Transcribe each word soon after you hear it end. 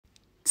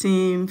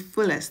Team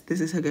Fullest.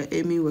 This is her girl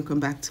Amy. Welcome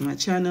back to my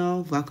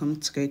channel. Welcome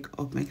to Cake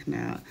of my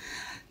canal.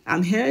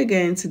 I'm here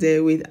again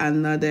today with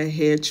another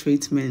hair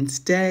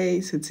treatment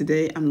day. So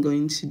today I'm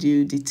going to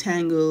do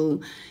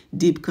detangle,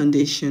 deep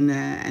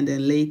conditioner, and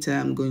then later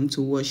I'm going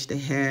to wash the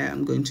hair.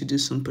 I'm going to do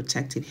some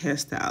protective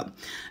hairstyle.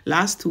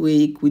 Last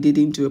week we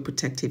didn't do a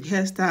protective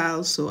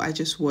hairstyle, so I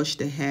just washed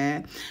the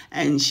hair,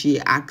 and she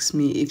asked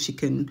me if she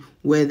can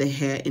wear the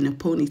hair in a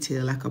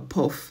ponytail, like a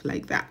puff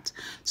like that.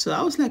 So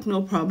I was like,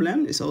 no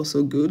problem. It's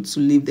also good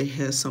to leave the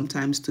hair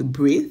sometimes to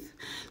breathe.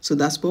 So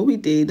that's what we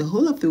did. The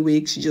whole of the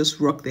week she just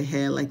rocked the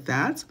hair like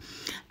that,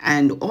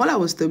 and all I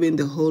was doing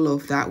the whole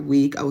of that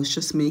week, I was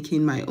just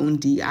making my own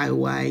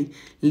DIY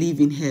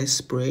leave-in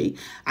hairspray.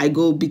 I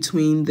go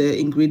between the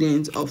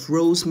ingredients of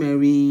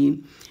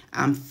rosemary,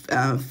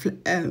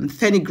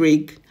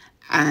 fenugreek,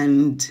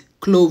 and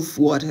clove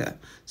water.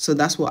 So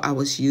that's what I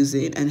was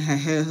using, and her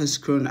hair has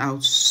grown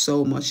out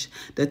so much.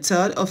 The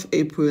 3rd of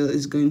April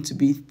is going to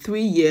be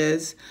 3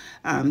 years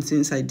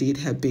since I did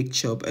her big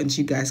chop, and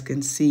you guys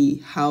can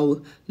see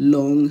how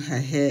long her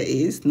hair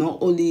is. Not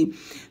only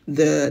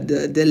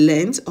the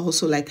length,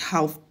 also like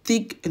how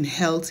thick and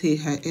healthy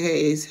her hair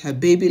is, her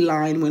baby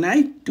line. When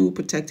I do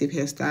protective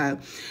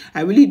hairstyle,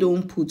 I really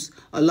don't put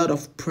a lot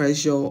of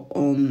pressure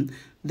on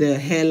the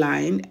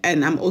hairline,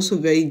 and I'm also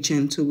very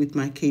gentle with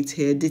my kids'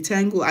 hair.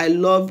 Detangle, I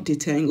love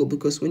detangle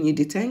because when you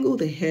detangle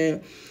the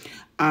hair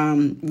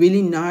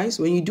really nice,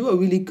 when you do a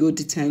really good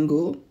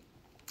detangle,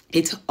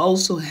 it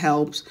also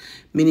helps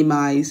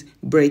minimize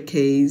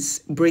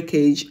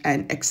breakage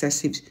and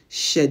excessive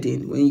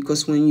shedding.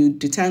 Because when you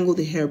detangle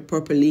the hair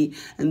properly,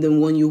 and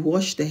then when you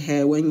wash the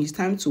hair, when it's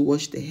time to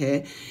wash the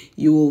hair,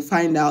 you will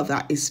find out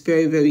that it's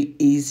very, very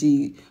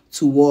easy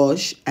to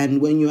wash.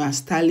 And when you are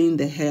styling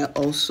the hair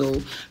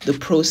also, the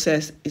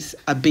process is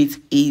a bit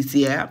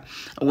easier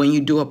when you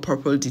do a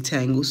proper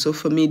detangle. So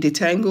for me,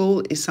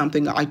 detangle is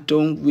something I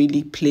don't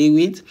really play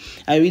with.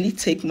 I really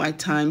take my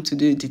time to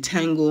do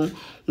detangle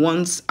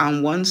once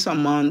a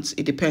month.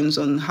 It depends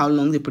on how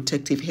long the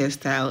protective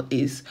hairstyle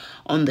is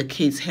on the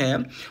kid's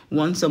hair.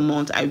 Once a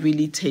month, I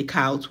really take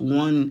out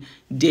one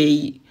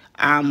day,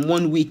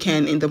 one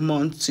weekend in the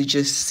month to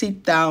just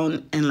sit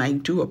down and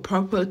like do a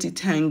proper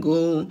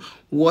detangle,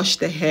 wash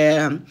the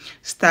hair,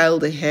 style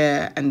the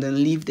hair, and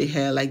then leave the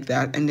hair like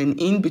that. And then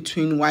in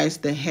between,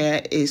 whilst the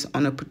hair is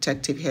on a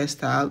protective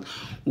hairstyle,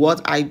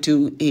 what I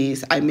do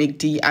is I make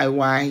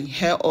DIY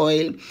hair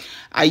oil.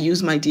 I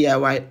use my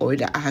DIY oil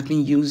that I have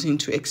been using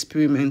to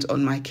experiment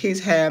on my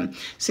kids' hair.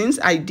 Since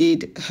I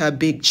did her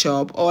big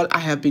chop, all I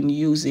have been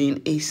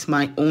using is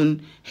my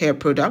own hair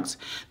products.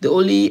 The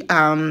only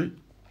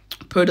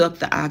product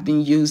that I've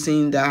been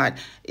using that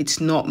it's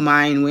not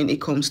mine when it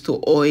comes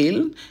to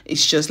oil,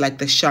 it's just like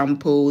the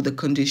shampoo, the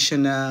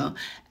conditioner,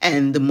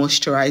 and the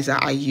moisturizer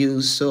I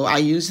use. So I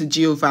use the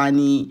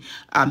Giovanni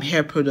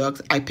hair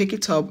product. I picked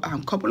it up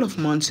a couple of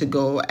months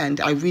ago,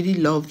 and I really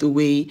love the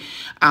way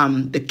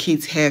the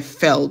kids' hair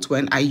felt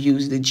when I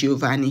used the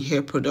Giovanni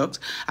hair product.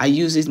 I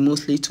use it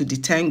mostly to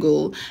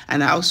detangle,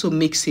 and I also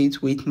mix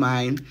it with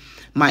my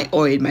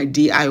oil, my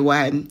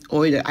DIY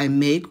oil that I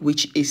make,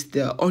 which is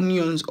the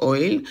onions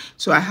oil.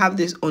 So I have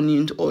this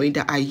onion oil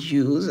that I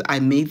use. I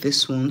made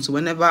this one. So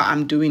whenever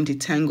I'm doing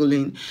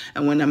detangling,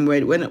 and when I'm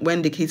ready,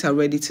 when the kids are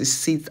ready to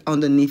sit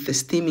underneath the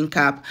steaming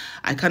cap,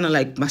 I kind of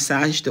like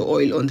massage the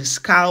oil on the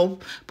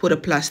scalp, put a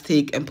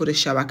plastic and put a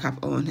shower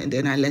cap on, and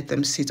then I let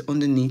them sit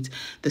underneath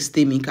the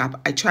steaming cap.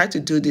 I try to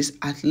do this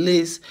at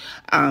least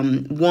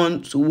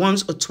once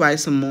or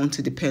twice a month,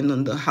 to depend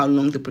on how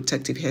long the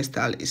protective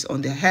hairstyle is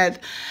on their head.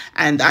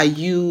 And I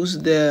use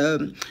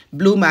the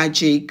Blue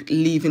Magic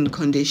leave-in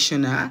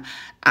conditioner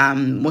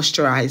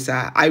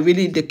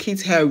moisturizer. The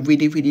kids' hair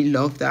really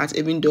love that,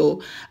 even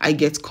though I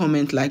get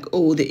comment like,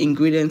 oh, the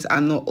ingredients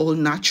are not all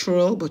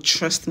natural, but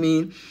trust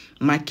me,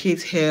 my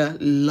kids' hair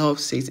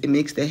loves it. It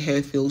makes their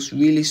hair feels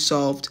really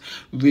soft,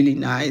 really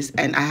nice,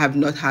 and I have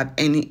not had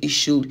any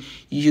issue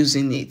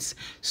using it.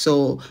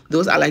 So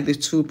those are like the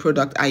two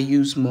products I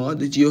use more: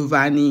 the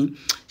Giovanni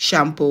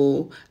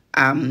shampoo,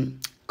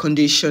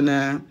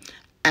 conditioner,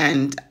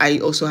 and I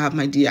also have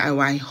my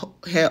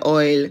DIY hair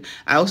oil.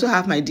 I also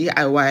have my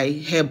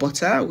DIY hair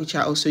butter, which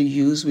I also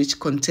use, which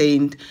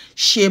contained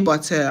shea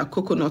butter,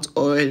 coconut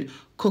oil,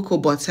 cocoa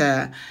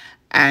butter,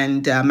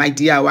 and my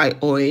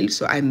DIY oil.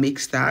 So I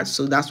mix that.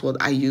 So that's what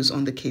I use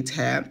on the kids'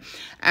 hair.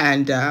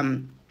 And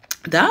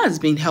that has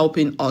been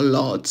helping a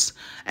lot.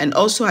 And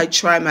also I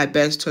try my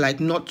best to like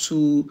not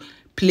to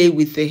play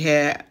with the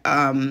hair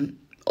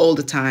all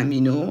the time,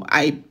 you know.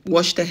 I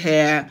wash the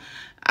hair,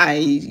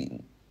 I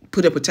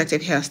put a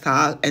protective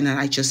hairstyle, and then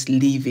I just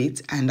leave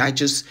it, and I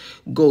just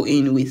go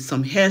in with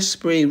some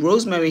hairspray.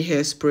 Rosemary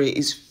hairspray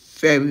is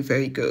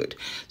very good.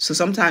 So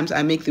sometimes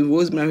I make the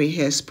rosemary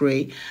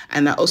hairspray,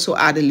 and I also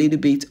add a little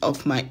bit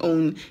of my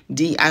own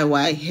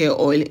DIY hair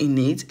oil in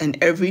it. And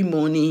every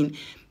morning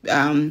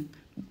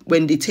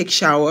when they take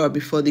shower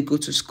before they go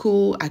to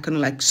school, I kind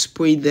of like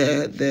spray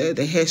the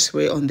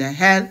hairspray on their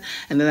head,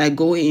 and then I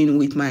go in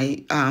with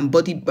my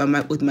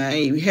with my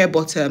hair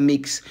butter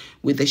mix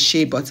with the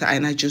shea butter,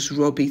 and I just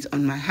rub it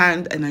on my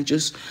hand, and I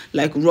just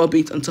like rub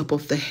it on top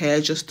of the hair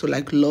just to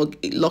like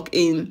lock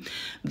in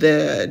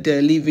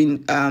the leave-in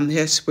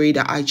hairspray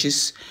that I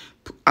just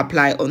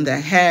apply on the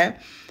hair.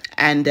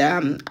 And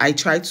I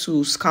try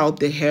to scalp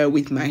the hair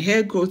with my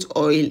hair growth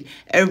oil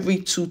every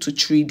 2 to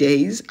 3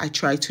 days. I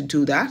try to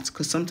do that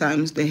because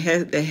sometimes the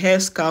hair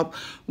scalp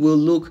will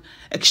look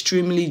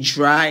extremely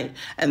dry,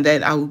 and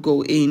then I will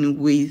go in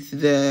with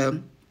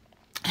the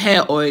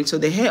hair oil. So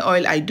the hair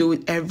oil, I do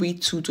it every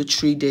 2 to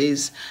 3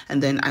 days,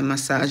 and then I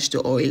massage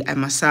the oil. I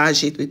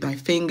massage it with my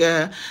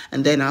finger,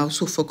 and then I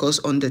also focus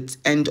on the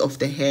end of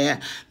the hair,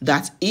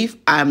 that if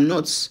I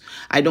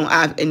don't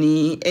have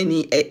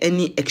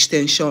any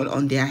extension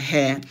on their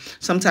hair.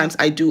 Sometimes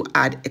I do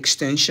add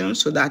extension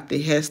so that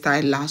the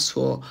hairstyle lasts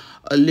for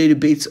a little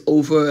bit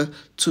over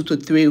 2 to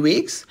 3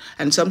 weeks,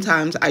 and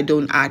sometimes I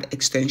don't add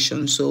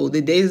extensions. So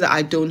the days that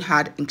I don't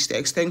add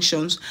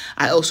extensions,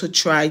 I also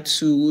try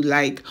to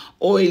like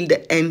oil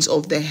the ends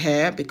of the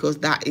hair, because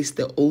that is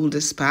the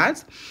oldest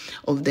part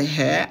of the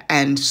hair.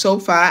 And so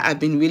far I've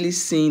been really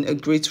seeing a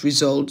great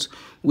result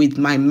with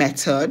my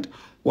method,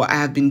 what I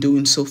have been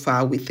doing so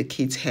far with the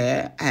kids'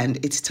 hair,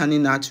 and it's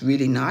turning out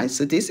really nice.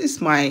 So this is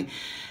my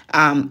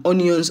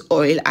onions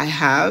oil I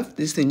have.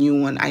 This is the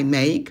new one I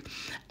make,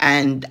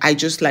 and I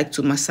just like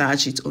to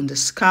massage it on the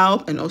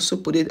scalp and also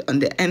put it on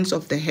the ends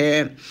of the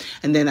hair,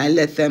 and then I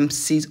let them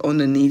sit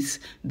underneath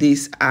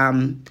this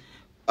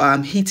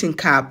heating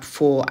cap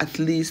for at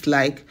least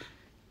like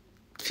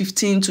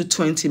 15 to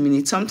 20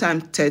 minutes,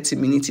 sometimes 30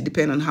 minutes,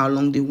 depending on how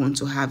long they want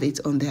to have it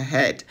on their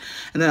head.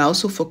 And then I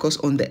also focus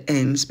on the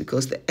ends,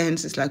 because the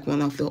ends is like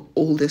one of the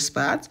oldest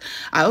parts.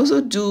 I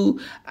also do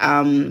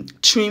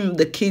trim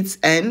the kids'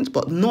 end,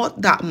 but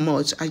not that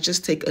much. I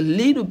just take a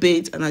little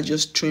bit and I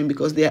just trim,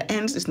 because their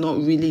ends is not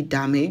really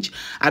damaged.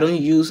 I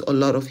don't use a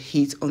lot of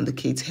heat on the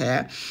kids'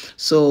 hair,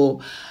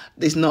 so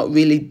it's not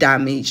really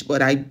damaged,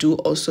 but I do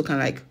also kind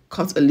of like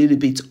cut a little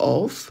bit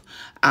off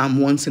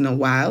once in a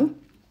while.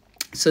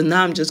 So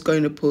now I'm just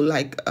going to put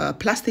like a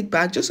plastic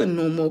bag, just a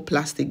normal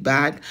plastic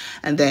bag,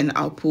 and then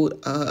I'll put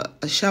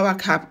a shower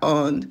cap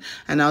on,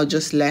 and I'll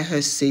just let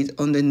her sit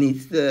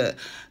underneath the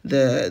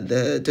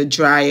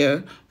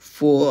dryer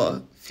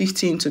for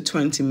 15 to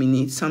 20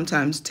 minutes,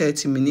 sometimes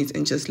 30 minutes,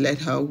 and just let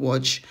her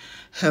watch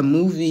her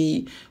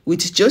movie.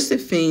 With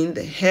Josephine,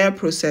 the hair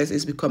process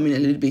is becoming a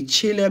little bit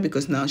chiller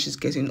because now she's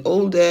getting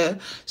older,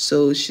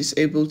 so she's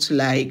able to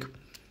like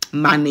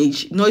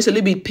manage. It's a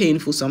little bit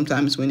painful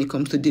sometimes when it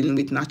comes to dealing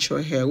with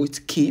natural hair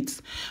with kids,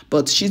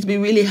 but she's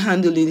been really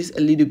handling this a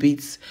little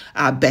bit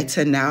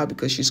better now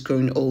because she's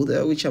growing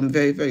older, which I'm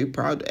very, very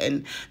proud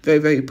and very,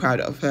 very proud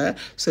of her.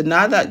 So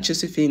now that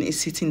Josephine is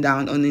sitting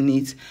down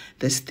underneath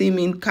the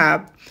steaming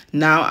cap,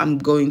 now I'm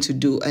going to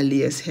do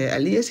Aaliyah's hair.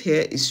 Aaliyah's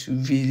hair is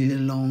really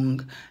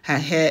long. Her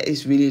hair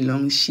is really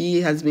long.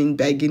 She has been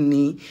begging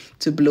me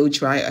to blow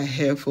dry her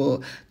hair for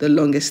the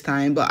longest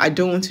time, but I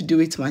don't want to do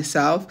it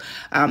myself.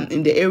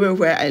 In the area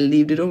where I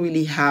live, they don't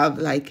really have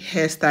like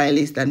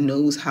hairstylists that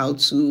knows how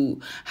to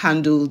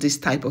handle this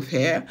type of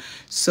hair.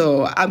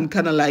 So I'm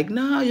kind of like,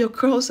 nah, your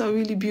curls are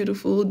really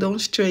beautiful. Don't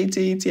straight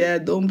it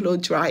yet. Don't blow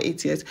dry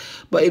it yet.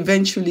 But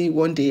eventually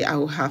one day I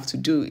will have to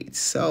do it.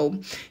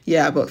 So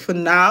yeah, but for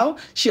now,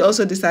 she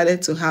also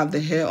decided to have the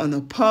hair on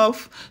a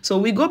puff. So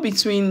we go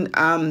between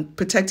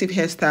protective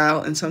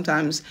hairstyle, and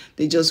sometimes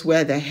they just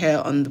wear their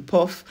hair on the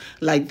puff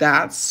like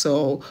that,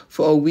 so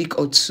for a week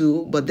or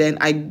two. But then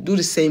I do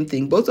the same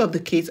thing. Both of the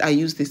kids, I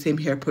use the same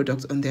hair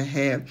product on their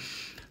hair.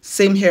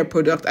 Same hair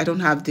product. I don't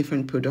have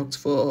different products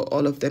for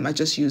all of them. I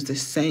just use the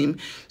same.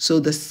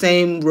 So the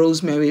same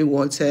rosemary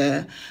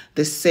water,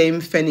 the same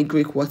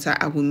fenugreek water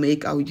I will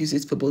use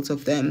it for both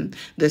of them.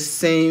 The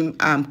same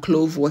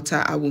clove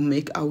water I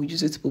will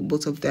use it for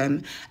both of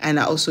them. And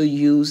I also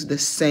use the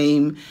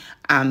same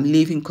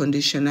leave-in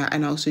conditioner,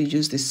 and I also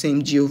use the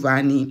same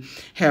Giovanni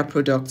hair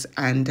product,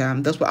 and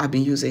that's what I've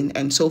been using.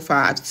 And so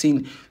far I've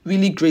seen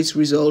really great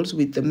results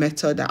with the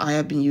method that I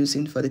have been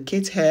using for the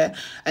kids' hair.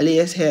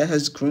 Aaliyah's hair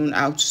has grown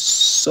out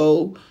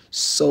so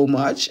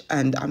much,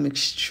 and I'm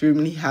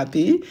extremely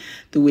happy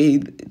the way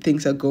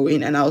things are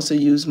going. And I also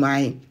use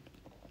my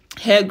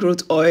hair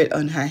growth oil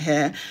on her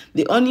hair.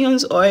 The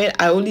onions oil,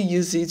 I only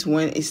use it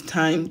when it's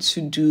time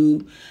to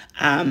do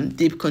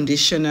deep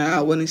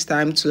conditioner, when it's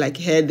time to like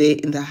hair day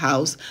in the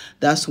house.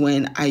 That's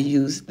when I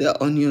use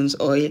the onions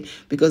oil,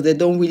 because they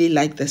don't really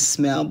like the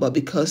smell, but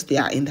because they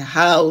are in the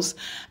house,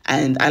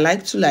 and I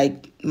like to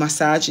like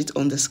massage it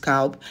on the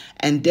scalp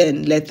and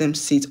then let them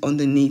sit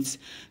underneath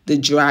the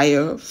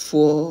dryer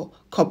for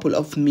couple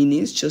of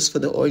minutes just for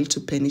the oil to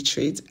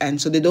penetrate.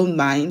 And so they don't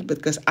mind,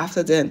 because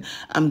after then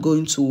I'm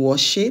going to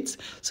wash it,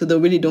 so they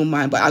really don't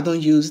mind. But I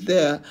don't use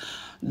the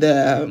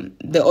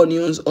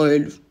onions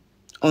oil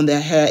on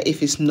their hair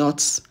if it's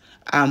not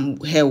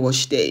hair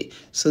wash day.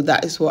 So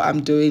that is what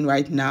I'm doing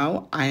right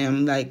now. I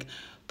am like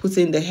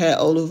putting the hair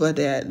all over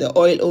the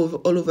oil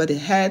all over the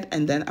head,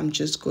 and then I'm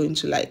just going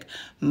to like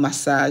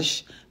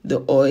massage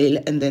the oil,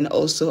 and then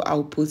also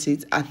I'll put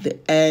it at the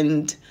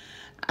end.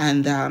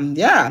 And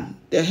yeah,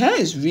 the hair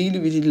is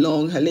really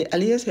long.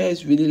 Aaliyah's hair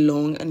is really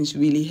long and it's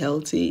really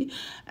healthy,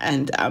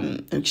 and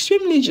I'm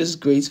extremely just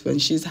grateful, and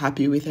she's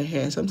happy with her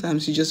hair.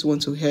 Sometimes you just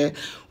want to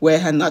wear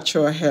her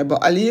natural hair,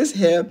 but Aaliyah's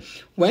hair,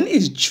 when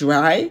it's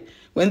dry,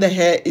 when the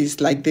hair is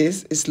like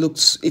this,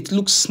 it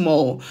looks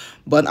small.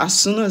 But as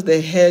soon as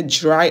the hair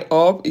dry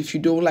up, if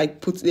you don't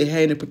like put the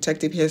hair in a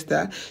protective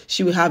hairstyle,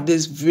 she will have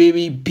this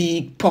very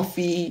big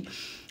puffy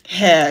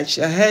hair.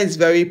 Her hair is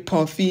very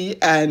puffy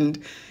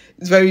and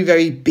it's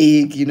very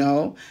big,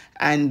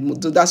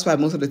 and that's why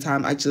most of the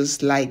time I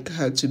just like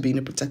her to be in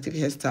a protective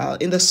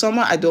hairstyle. In the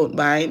summer I don't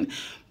mind,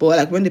 but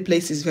like when the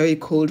place is very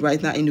cold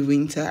right now in the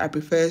winter, I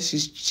prefer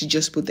she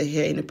just put the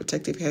hair in a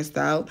protective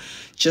hairstyle,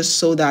 just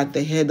so that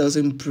the hair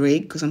doesn't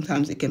break, because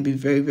sometimes it can be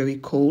very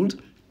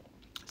cold.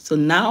 So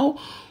now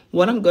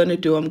what I'm going to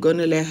do, I'm going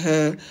to let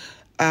her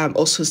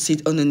also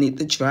sit underneath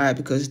the dryer,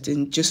 because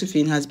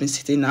Josephine has been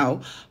sitting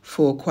now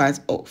for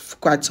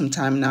quite some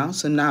time now.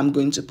 So now I'm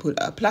going to put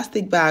a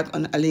plastic bag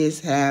on Aaliyah's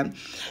hair,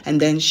 and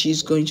then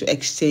she's going to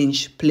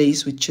exchange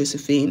place with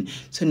Josephine.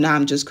 So now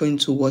I'm just going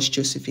to wash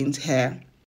Josephine's hair.